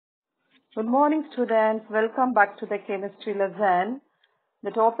Good morning, students. Welcome back to the chemistry lesson.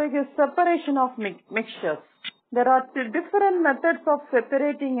 The topic is separation of mixtures. There are different methods of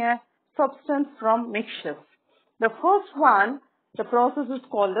separating a substance from mixtures. The first one, the process is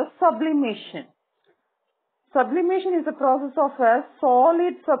called the sublimation. Sublimation is the process of a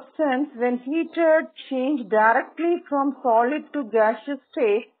solid substance when heated change directly from solid to gaseous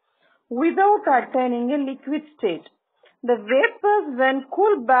state without attaining a liquid state. The vapors when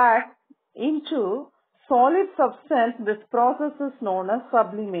cooled back into solid substance, this process is known as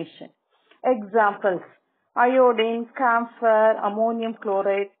sublimation. Examples: iodine, camphor, ammonium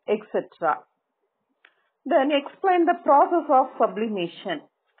chloride, etc. Then explain the process of sublimation.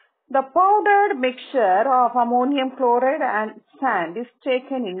 The powdered mixture of ammonium chloride and sand is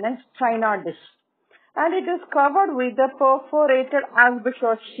taken in a china dish and it is covered with a perforated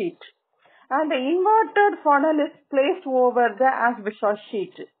asbestos sheet, and the inverted funnel is placed over the asbestos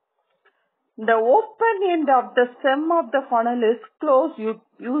sheet. The open end of the stem of the funnel is closed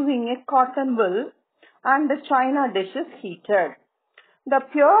using a cotton wool and the china dish is heated. The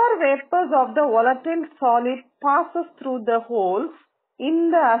pure vapors of the volatile solid passes through the holes in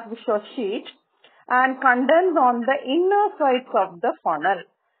the asbestos sheet and condense on the inner sides of the funnel.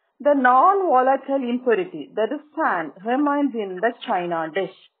 The non-volatile impurity, that is sand, remains in the china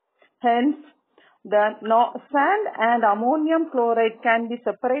dish. Hence, the sand and ammonium chloride can be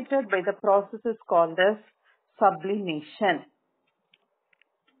separated by the process called as sublimation.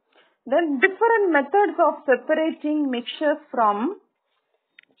 Then different methods of separating mixtures from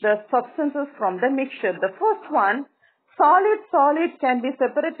the substances from the mixture. The first one, solid can be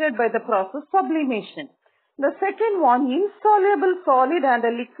separated by the process sublimation. The second one, insoluble solid and a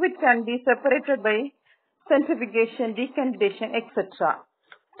liquid can be separated by centrifugation, decantation, etc.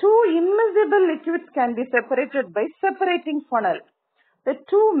 Two immiscible liquids can be separated by separating funnel. The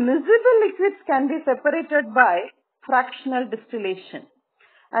two miscible liquids can be separated by fractional distillation.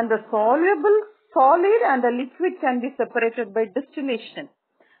 And the soluble solid and the liquid can be separated by distillation.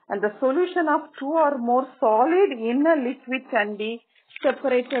 And the solution of two or more solid in a liquid can be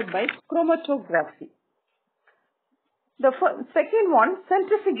separated by chromatography. The second one,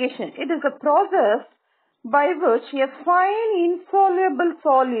 centrifugation. It is a process by which a fine insoluble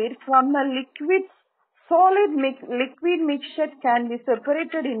solid from a liquid mixture can be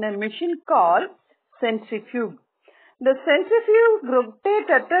separated in a machine called centrifuge. The centrifuge rotates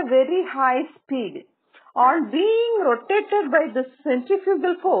at a very high speed. On being rotated by the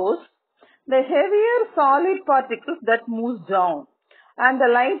centrifugal force, the heavier solid particles that moves down and the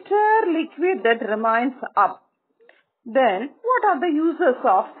lighter liquid that remains up. Then, what are the uses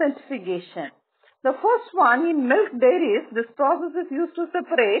of centrifugation? The first one, in milk dairies, this process is used to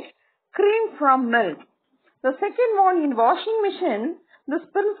separate cream from milk. The second one, in washing machine, this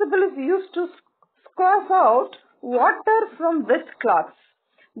principle is used to squeeze out water from wet cloths.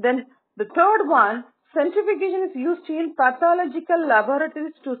 Then, the third one, centrifugation is used in pathological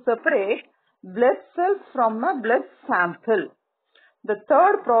laboratories to separate blood cells from a blood sample. The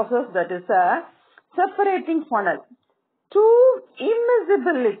third process, that is a separating funnel. Two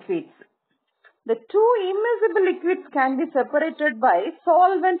immiscible liquids. The two immiscible liquids can be separated by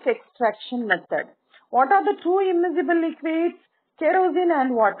solvent extraction method. What are the two immiscible liquids? Kerosene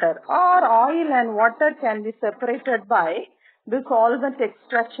and water, or oil and water can be separated by the solvent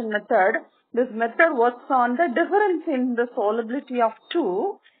extraction method. This method works on the difference in the solubility of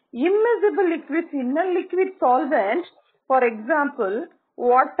two immiscible liquids in a liquid solvent. For example,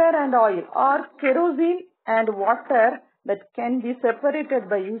 water and oil, or kerosene and water, that can be separated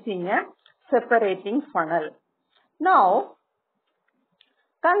by using a separating funnel. Now,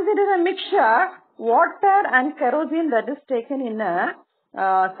 consider a mixture, water and kerosene, that is taken in a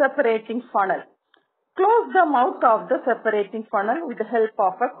separating funnel. Close the mouth of the separating funnel with the help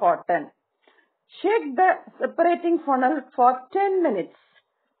of a cotton. Shake the separating funnel for 10 minutes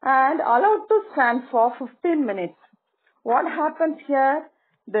and allow to stand for 15 minutes. What happens here?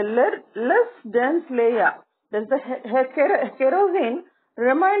 The less dense layer, that is the kerosene,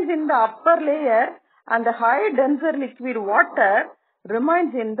 remains in the upper layer and the high denser liquid water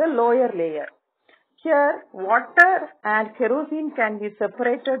remains in the lower layer. Here, water and kerosene can be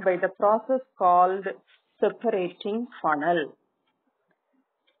separated by the process called separating funnel.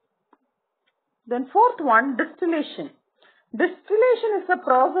 Then fourth one, distillation. Distillation is the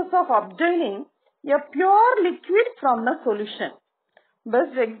process of obtaining a pure liquid from a solution.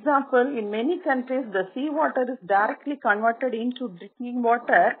 Best example, in many countries, the seawater is directly converted into drinking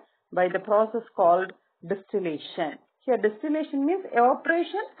water by the process called distillation. Here, distillation means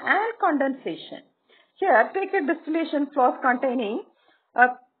evaporation and condensation. Here, take a distillation flask containing a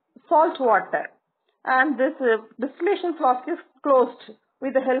salt water, and this distillation flask is closed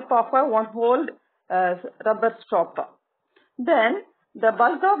with the help of a one-hole rubber stopper. Then the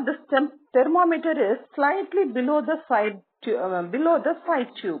bulk of this thermometer is slightly below the side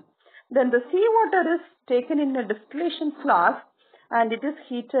tube. Then the seawater is taken in a distillation flask and it is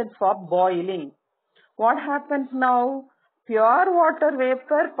heated for boiling. What happens now? Pure water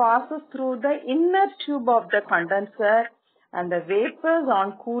vapor passes through the inner tube of the condenser, and the vapors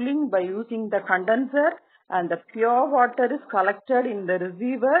on cooling by using the condenser, and the pure water is collected in the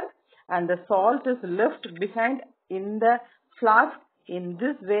receiver, and the salt is left behind in the flask. In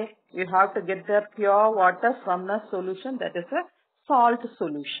this way, you have to get the pure water from a solution, that is a salt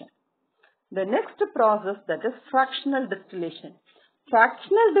solution. The next process, that is fractional distillation.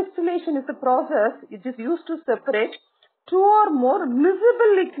 Fractional distillation is a process which is used to separate two or more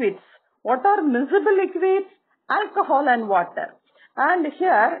miscible liquids. What are miscible liquids? Alcohol and water. And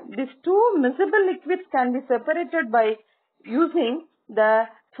here, these two miscible liquids can be separated by using the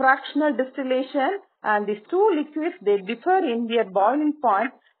fractional distillation, and these two liquids, they differ in their boiling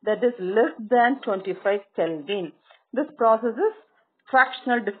point, that is less than 25 Kelvin. This process is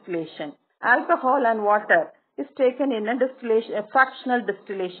fractional distillation. Alcohol and water is taken in a fractional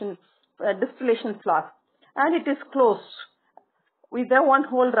distillation flask, and it is closed with a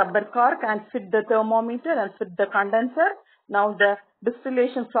one-hole rubber cork and fit the thermometer and fit the condenser. Now the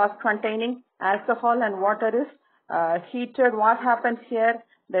distillation flask containing alcohol and water is heated. What happens here?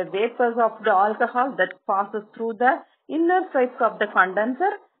 The vapors of the alcohol that passes through the inner sides of the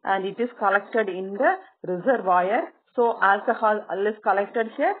condenser and it is collected in the reservoir. So alcohol is collected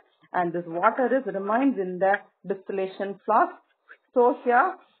here and this water remains in the distillation flask. So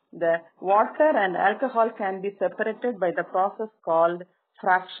here the water and alcohol can be separated by the process called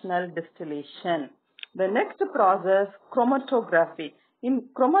fractional distillation. The next process, chromatography. In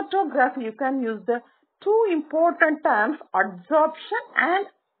chromatography, you can use the two important terms, adsorption and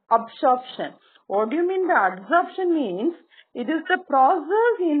absorption. What do you mean by adsorption? Means it is the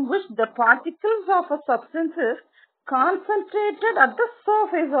process in which the particles of a substance is concentrated at the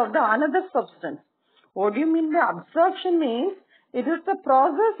surface of the another substance. What do you mean by absorption? Means it is the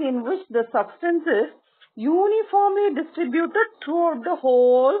process in which the substance is uniformly distributed throughout the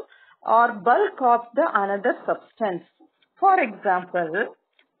whole or bulk of the another substance. For example,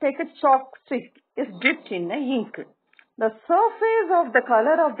 take a chalk stick is dipped in ink. The surface of the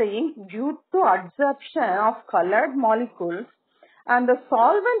color of the ink due to adsorption of colored molecules, and the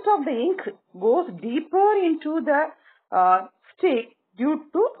solvent of the ink goes deeper into the stick due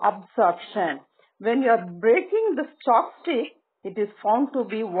to absorption. When you are breaking the chalk stick, it is found to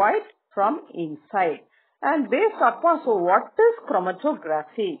be white from inside. And based upon, so what is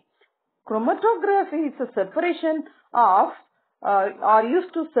chromatography? Chromatography is a separation of are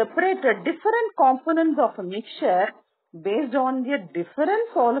used to separate different components of a mixture based on their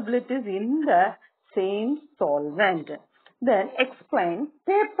different solubilities in the same solvent. Then explain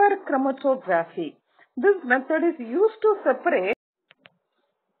paper chromatography. This method is used to separate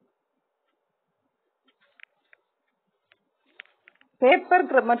paper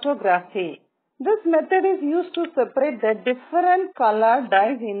chromatography. This method is used to separate the different color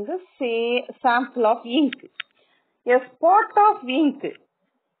dyes in the same sample of ink. A spot of ink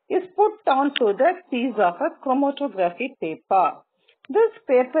is put onto the piece of a chromatography paper. This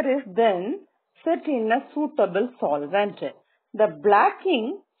paper is then set in a suitable solvent. The black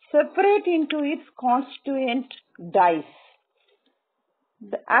ink separates into its constituent dyes.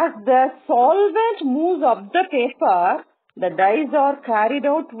 As the solvent moves up the paper, the dyes are carried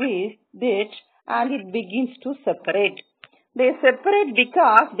out with it and it begins to separate. They separate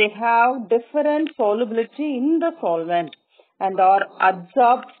because they have different solubility in the solvent and are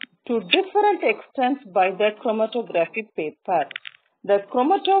absorbed to different extents by the chromatography paper. The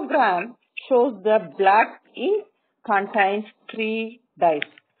chromatogram shows the black ink contains 3 dyes.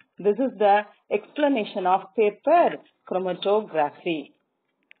 This is the explanation of paper chromatography.